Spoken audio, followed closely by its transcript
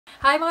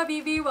Hi mga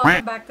BB!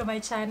 Welcome back to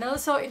my channel.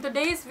 So in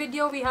today's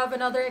video, we have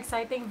another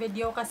exciting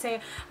video kasi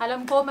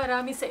alam ko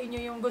marami sa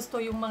inyo yung gusto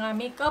yung mga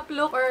makeup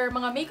look or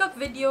mga makeup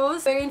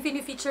videos wherein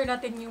fini-feature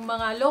natin yung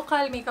mga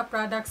local makeup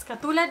products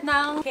katulad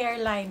ng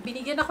Careline.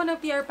 Binigyan ako ng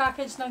PR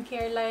package ng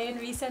Careline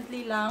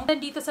recently lang.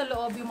 Nandito sa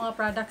loob yung mga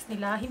products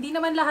nila. Hindi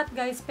naman lahat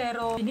guys,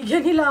 pero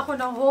binigyan nila ako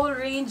ng whole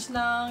range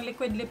ng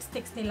liquid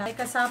lipsticks nila. Ay,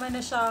 kasama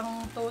na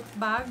siyang tote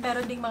bag.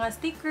 Meron ding mga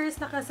stickers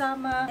na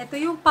kasama. Ito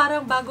yung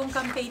parang bagong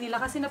campaign nila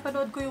kasi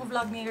napanood ko yung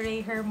vlog ni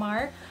Ray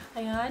Hermar.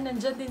 Ayan,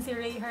 nandyan din si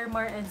Ray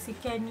Hermar and si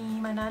Kenny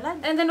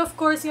Manalan. And then of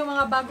course, yung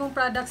mga bagong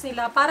products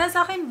nila. Para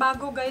sa akin,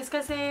 bago guys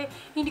kasi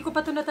hindi ko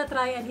pa ito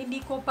natatry and hindi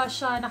ko pa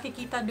siya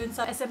nakikita dun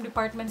sa SM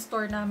department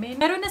store namin.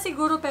 Meron na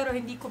siguro pero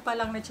hindi ko pa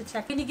lang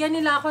na-check. Binigyan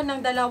nila ako ng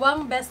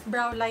dalawang best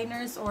brow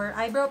liners or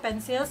eyebrow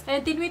pencils.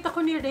 And tinweet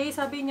ako ni Ray,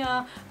 sabi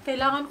niya,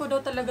 kailangan ko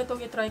daw talaga itong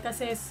itry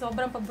kasi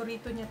sobrang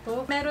paborito niya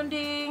to. Meron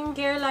ding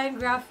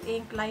Careline Graph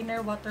Ink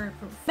Liner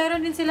Waterproof.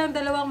 Meron din silang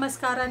dalawang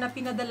mascara na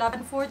pinadala.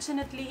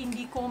 Unfortunately,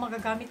 hindi ko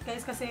magagamit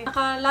guys kasi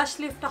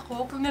naka-lash lift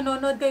ako. Kung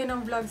nanonood kayo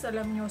ng vlogs,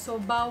 alam nyo. So,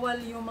 bawal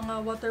yung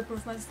mga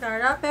waterproof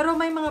mascara. Pero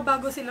may mga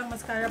bago silang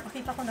mascara.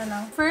 Pakita ko na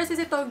lang. First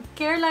is ito,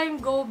 Careline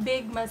Go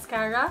Big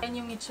Mascara.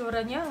 Yan yung itsura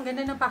niya. Ang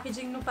ganda ng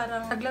packaging no,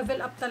 parang nag-level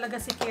up talaga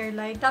si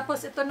Careline.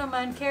 Tapos ito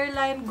naman,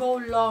 Careline Go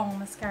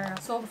Long Mascara.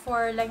 So,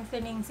 for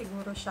lengthening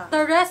siguro siya.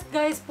 The rest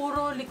guys,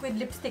 puro liquid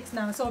lipsticks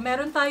na. So,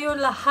 meron tayo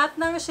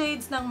lahat ng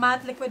shades ng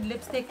matte liquid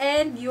lipstick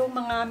and yung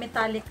mga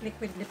metallic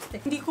liquid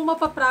lipstick. Hindi ko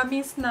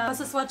mapapromise na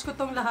masaswatch ko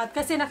tong lahat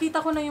kasi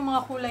nakita ko na yung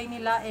mga kulay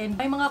nila and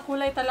may mga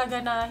kulay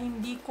talaga na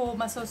hindi ko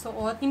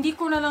masusuot. Hindi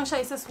ko na lang siya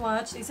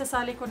isaswatch.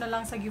 Isasali ko na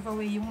lang sa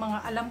giveaway yung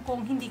mga alam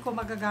kong hindi ko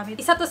magagamit.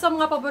 Isa to sa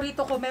mga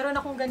paborito ko. Meron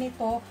akong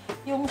ganito.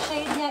 Yung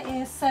shade niya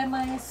is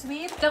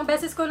semi-sweet. Ilang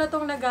beses ko na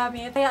tong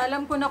nagamit kaya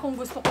alam ko na kung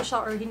gusto ko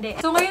siya or hindi.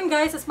 So ngayon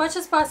guys, as much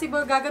as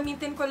possible,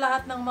 gagamitin ko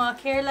lahat ng mga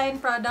Careline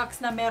products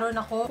na meron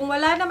ako. Kung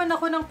wala naman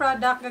ako ng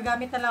product,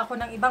 gagamit na lang ako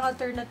ng ibang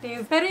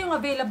alternative. Pero yung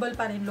available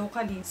pa rin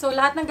locally. So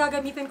lahat ng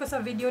gagamitin ko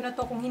sa video na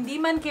to, kung hindi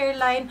man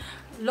Careline,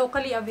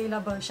 locally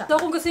available siya. So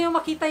kung gusto nyo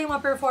makita yung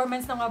mga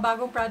performance ng mga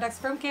bagong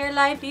products from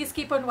Careline, please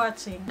keep on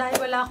watching.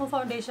 Dahil wala akong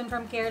foundation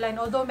from Careline,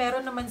 although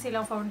meron naman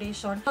silang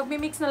foundation.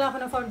 Magmi-mix na lang ako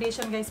ng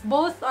foundation guys.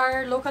 Both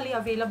are locally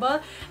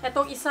available.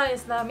 Itong isa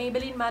is the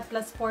Maybelline Matte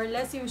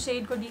Poreless. Yung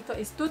shade ko dito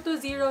is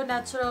 220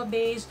 Natural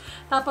Beige.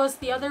 Tapos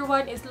the other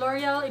one is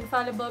L'Oreal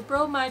Infallible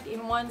Pro Matte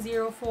in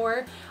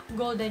 104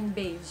 Golden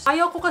Beige.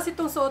 Ayaw ko kasi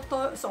itong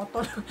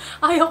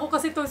ayaw ko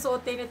kasi itong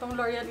suotin itong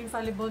L'Oreal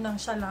Infallible nang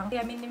siya lang.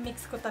 Kaya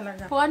minimix ko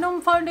talaga. Kung anong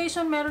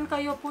foundation meron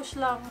kayo, push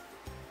lang.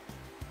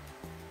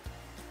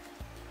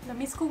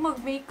 Na-miss ko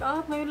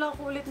mag-makeup. Ngayon lang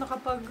ako ulit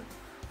nakapag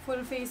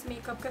full face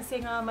makeup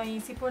kasi nga may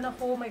sipon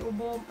ako, may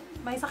ubo,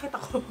 may sakit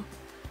ako.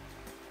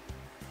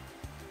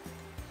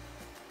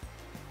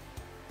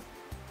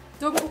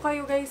 Zoom ko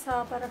kayo guys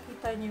ha, para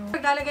kita nyo.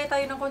 Maglalagay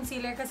tayo ng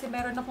concealer kasi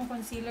meron akong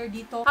concealer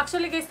dito.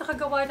 Actually guys,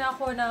 nakagawa na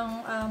ako ng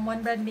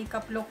one brand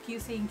makeup look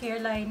using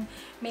Careline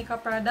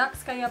makeup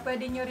products. Kaya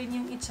pwede nyo rin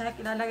yung i-check.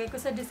 Ilalagay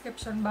ko sa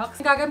description box.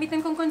 Ang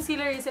gagamitin kong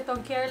concealer is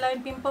itong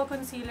Careline Pimple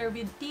Concealer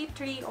with Tea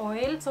Tree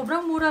Oil.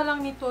 Sobrang mura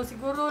lang nito.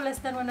 Siguro less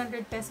than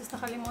 100 pesos.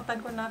 Nakalimutan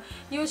ko na.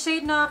 Yung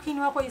shade na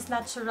kinuha ko is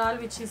natural,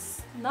 which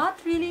is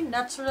not really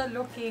natural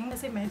looking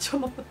kasi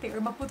medyo maputi or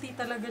maputi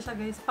talaga siya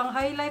guys. Pang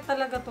highlight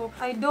talaga to.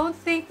 I don't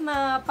think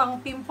na pang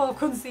pimple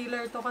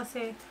concealer to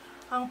kasi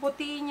ang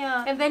puti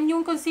niya. And then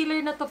yung concealer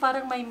na to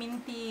parang may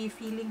minty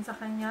feeling sa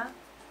kanya.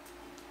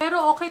 Pero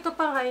okay to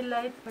pang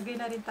highlight.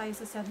 Lagay na rin tayo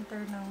sa center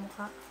ng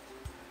mukha.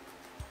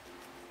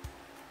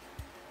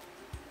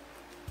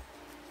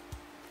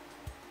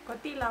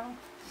 Konti lang.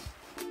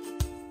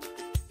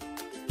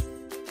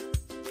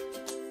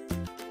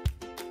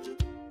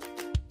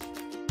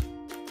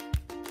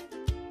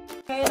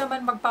 Kaya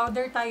naman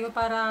mag-powder tayo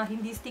para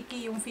hindi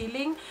sticky yung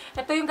feeling.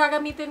 Ito yung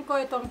gagamitin ko,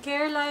 itong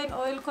Careline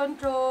Oil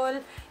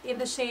Control in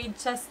the shade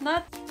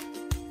Chestnut.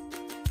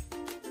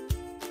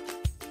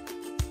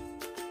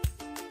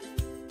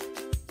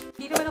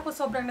 Hindi naman ako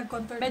sobrang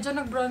nag-contour. Medyo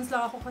nag-bronze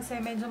lang ako kasi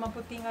medyo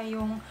maputi nga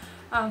yung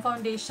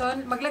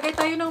foundation. Maglagay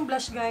tayo ng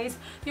blush guys.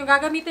 Yung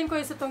gagamitin ko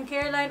is itong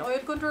Careline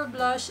Oil Control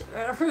Blush.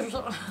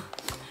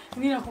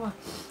 Hindi na ako.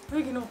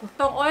 Ay, ginawa ko.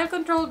 Itong Oil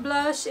Control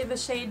Blush in the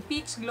shade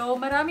Peach Glow.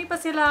 Marami pa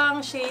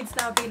silang shades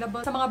na available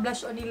sa mga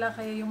blush on nila.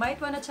 Kaya you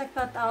might wanna check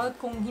that out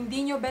kung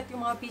hindi nyo bet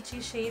yung mga peachy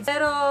shades.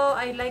 Pero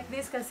I like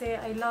this kasi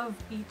I love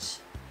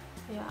peach.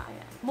 Kaya,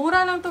 ayan.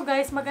 Mura lang to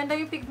guys. Maganda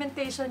yung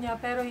pigmentation niya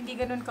pero hindi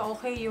ganun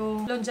ka-okay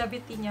yung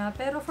longevity niya.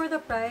 Pero for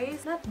the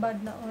price, not bad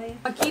na oy.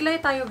 Magkilay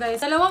tayo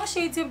guys. Dalawang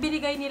shades yung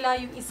binigay nila.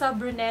 Yung isa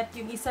brunette,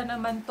 yung isa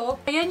naman to.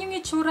 Ayan yung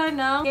itsura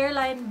ng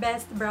Careline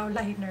Best Brow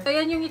Liner. So,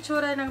 ayan yung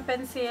itsura ng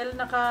pencil.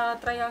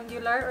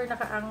 Naka-triangular or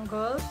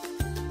naka-angle.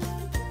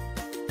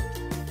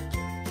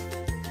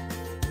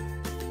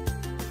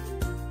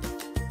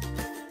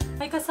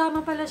 May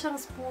kasama pala siyang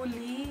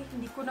spoolie.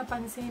 Hindi ko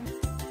napansin.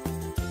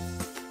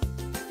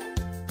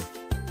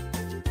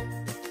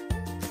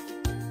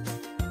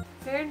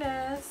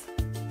 Fairness.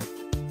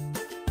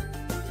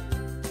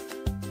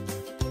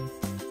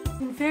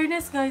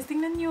 fairness guys,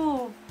 tingnan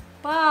nyo.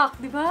 Pak,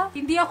 di ba?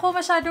 Hindi ako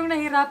masyadong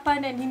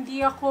nahirapan and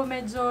hindi ako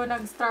medyo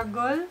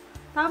nag-struggle.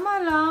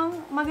 Tama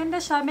lang. Maganda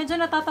siya. Medyo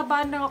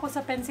natatabaan lang ako sa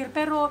pencil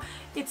pero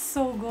it's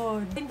so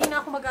good. Hindi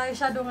na ako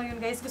mag-eyeshadow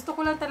ngayon guys. Gusto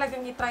ko lang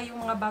talagang i-try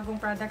yung mga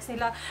bagong products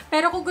nila.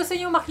 Pero kung gusto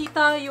niyo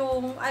makita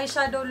yung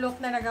eyeshadow look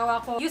na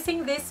nagawa ko,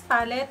 using this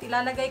palette,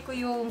 ilalagay ko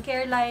yung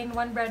Careline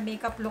One Brand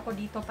Makeup look ko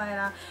dito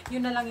para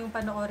yun na lang yung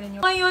panoorin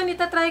nyo. Ngayon,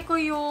 itatry ko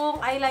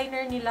yung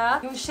eyeliner nila.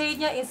 Yung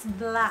shade niya is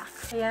black.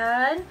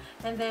 Ayan.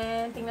 And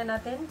then, tingnan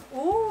natin.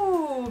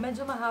 Ooh!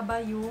 Medyo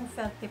mahaba yung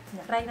felt tip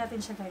niya. Try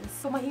natin siya guys.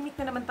 Tumahimik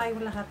na naman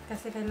tayong lahat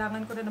kasi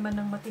kailangan ko na naman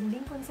ng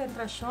matinding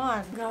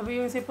konsentrasyon. Grabe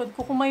yung sipod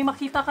ko. Kung may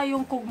makita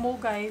kayong kugmo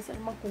guys,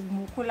 ano mang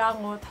kugmo,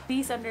 kulangot,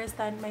 please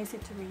understand my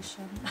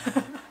situation.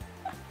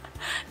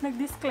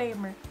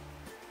 Nag-disclaimer.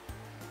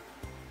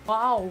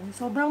 Wow!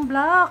 Sobrang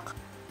black!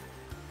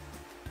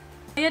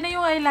 Ayan na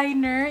yung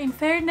eyeliner. In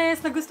fairness,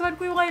 nagustuhan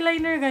ko yung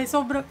eyeliner guys.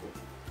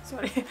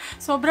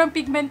 Sobrang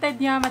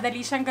pigmented niya. Madali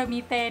siyang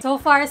gamitin. So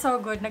far, so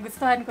good.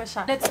 Nagustuhan ko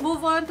siya. Let's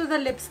move on to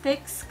the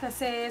lipsticks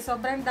kasi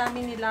sobrang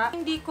dami nila.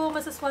 Hindi ko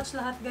masaswatch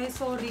lahat guys.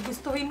 Sorry.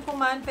 Gustuhin ko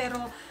man pero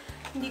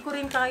hindi ko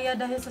rin kaya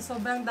dahil sa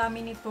sobrang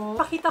dami nito.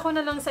 Pakita ko na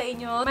lang sa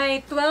inyo.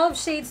 May 12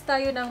 shades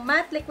tayo ng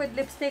matte liquid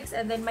lipsticks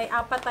and then may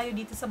 4 tayo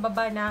dito sa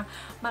baba na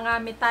mga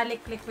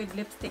metallic liquid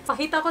lipsticks.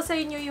 Pakita ko sa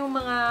inyo yung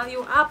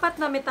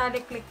 4 na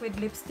metallic liquid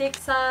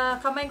lipsticks.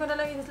 Sa kamay ko na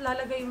lang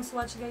ilalagay yung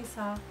swatch guys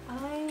ha.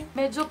 Ay,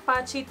 medyo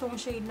patchy tong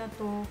shade na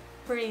to.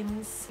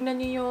 Prince. Tingnan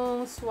nyo yung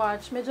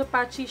swatch. Medyo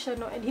patchy siya,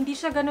 no? And hindi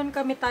siya ganun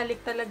ka-metallic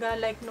talaga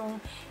like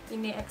nung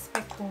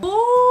ini-expect ko.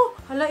 Oh!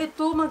 Hala,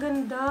 ito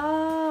maganda.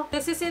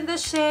 This is in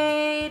the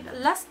shade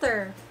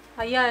Luster.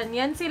 Ayan.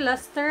 Yan si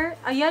Luster.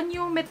 Ayan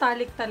yung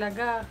metallic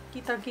talaga.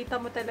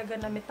 Kita-kita mo talaga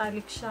na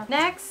metallic siya.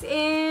 Next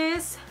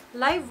is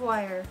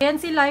Livewire.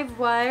 Ayan si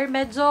Livewire.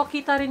 Medyo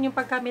kita rin yung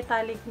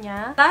pagka-metallic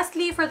niya.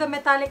 Lastly, for the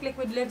metallic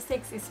liquid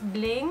lipsticks is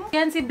Bling.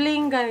 Ayan si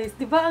Bling, guys.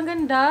 Diba ang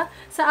ganda?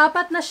 Sa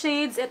 4 na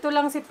shades, ito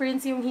lang si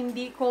Prince yung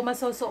hindi ko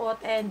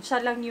masusuot and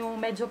siya lang yung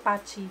medyo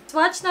patchy.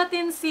 Swatch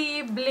natin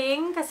si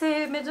Bling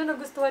kasi medyo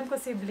nagustuhan ko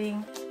si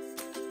Bling.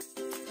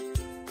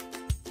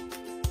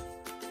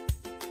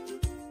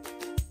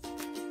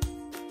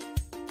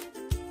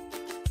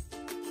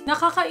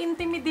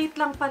 Nakaka-intimidate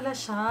lang pala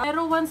siya.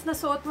 Pero once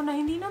nasuot mo na,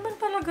 hindi naman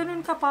pala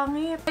ganun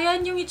kapangit.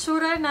 Ayan yung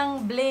itsura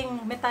ng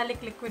Bling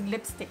Metallic Liquid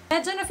Lipstick.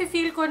 Medyo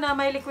nafe-feel ko na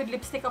may liquid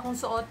lipstick akong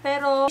suot.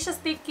 Pero hindi siya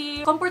sticky.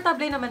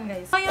 Komportable naman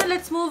guys. Ngayon,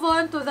 let's move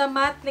on to the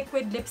matte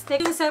liquid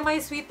lipstick. Yung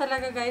semi-sweet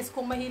talaga guys.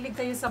 Kung mahilig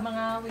kayo sa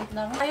mga, wait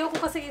lang. Ayaw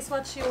ko kasi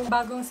iswatch yung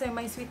bagong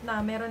semi-sweet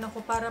na meron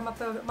ako para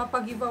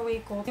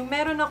mapag-giveaway ko. Yung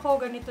meron ako,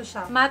 ganito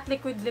siya. Matte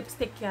liquid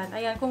lipstick yan.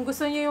 Ayan, kung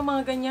gusto niyo yung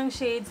mga ganyang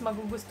shades,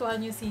 magugustuhan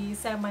niyo si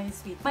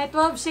semi-sweet. May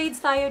 12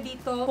 shades tayo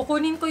dito.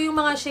 Kukunin ko yung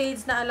mga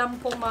shades na alam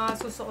kong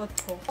masusuot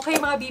ko. Okay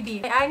mga bibi.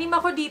 May 6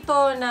 ako dito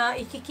na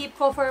ikikip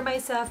ko for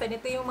myself and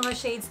ito yung mga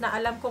shades na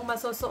alam kong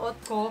masusuot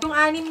ko. Yung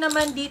 6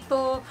 naman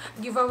dito,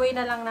 giveaway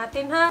na lang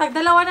natin ha. Tag-2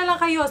 na lang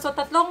kayo. So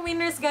 3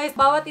 winners guys.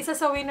 Bawat isa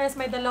sa winners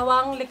may 2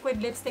 liquid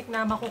lipstick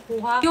na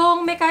makukuha.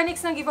 Yung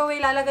mechanics ng giveaway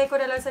lalagay ko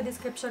na lang sa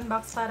description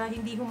box para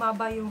hindi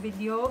humaba yung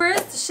video.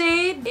 First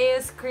shade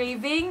is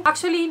Craving.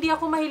 Actually, hindi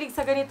ako mahilig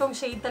sa ganitong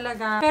shade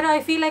talaga. Pero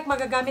I feel like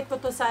magagamit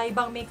ko to sa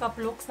ibang makeup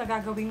looks na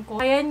gagawin ko.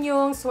 Ayan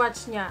yung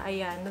swatch niya.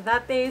 Ayan.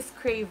 That is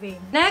Craving.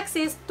 Next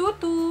is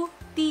Tutu.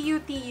 TU.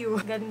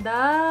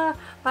 Ganda.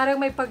 Parang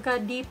may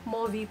pagka-deep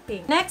mauvey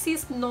pink. Next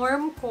is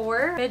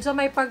Normcore. Medyo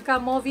may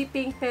pagka-mauvey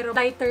pink pero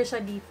lighter siya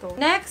dito.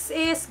 Next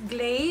is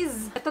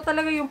Glaze. Ito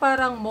talaga yung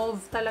parang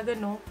mauve talaga,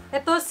 no?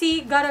 Ito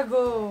si Gotta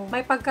Go.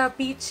 May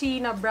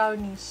pagka-peachy na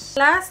brownish.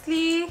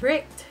 Lastly,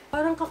 Bricked.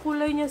 Parang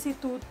kakulay niya si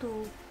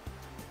Tutu.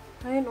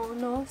 Ayun, oh,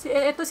 no?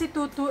 Ito si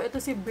Tutu, ito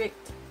si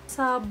Bricked.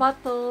 Sa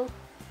bottle,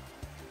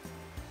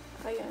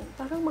 ayan,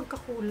 parang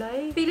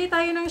magkakulay. Pili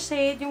tayo ng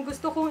shade. Yung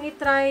gusto kong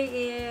itry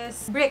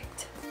is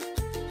Bricked.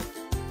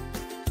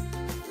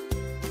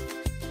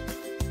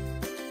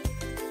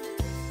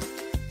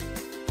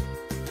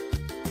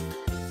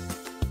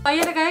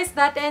 Ayan na guys,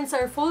 that ends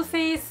our full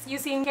face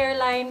using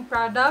Careline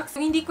products.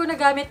 Yung hindi ko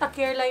nagamit na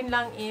Careline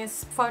lang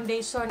is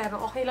foundation,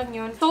 pero okay lang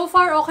yun. So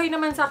far, okay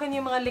naman sa akin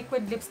yung mga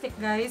liquid lipstick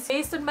guys.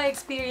 Based on my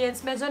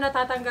experience, medyo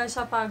natatanggal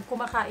siya pag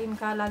kumakain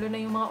ka, lalo na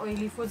yung mga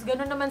oily foods.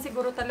 Ganun naman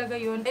siguro talaga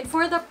yun. And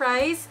for the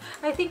price,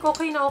 I think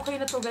okay na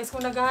to guys.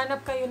 Kung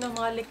naghahanap kayo ng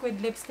mga liquid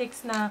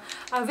lipsticks na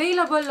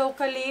available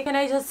locally, can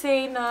I just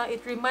say na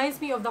it reminds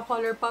me of the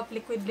Colourpop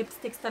liquid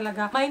lipsticks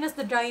talaga. Minus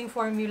the drying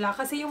formula.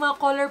 Kasi yung mga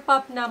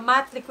Colourpop na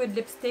matte liquid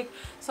lipstick,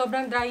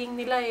 sobrang drying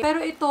nila eh. Pero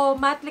ito,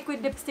 matte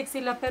liquid lipstick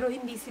sila pero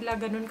hindi sila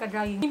ganun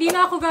ka-drying. Hindi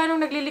na ako ganong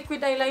nagli-liquid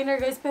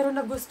eyeliner guys pero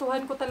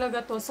nagustuhan ko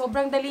talaga to.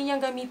 Sobrang dali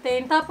niyang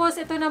gamitin. Tapos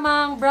ito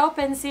namang brow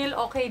pencil,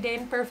 okay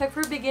din. Perfect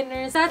for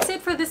beginners. That's it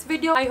for this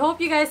video. I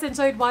hope you guys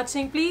enjoyed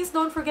watching. Please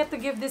don't forget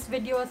to give this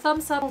video a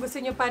thumbs up kung gusto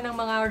niyo pa ng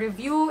mga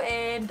review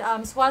and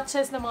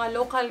swatches ng mga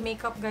local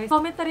makeup guys.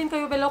 Comment na rin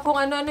kayo below kung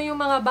ano-ano yung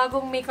mga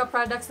bagong makeup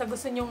products na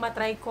gusto niyong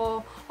matry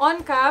ko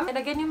on cam.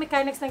 And again, yung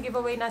mechanics ng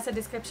giveaway nasa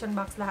description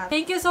box lahat.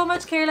 Thank you Thank you so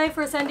much, Careline,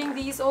 for sending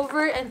these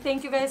over, and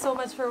thank you guys so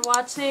much for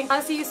watching.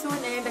 I'll see you soon,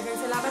 and daghang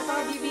salamat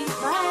mga BB.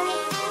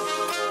 Bye!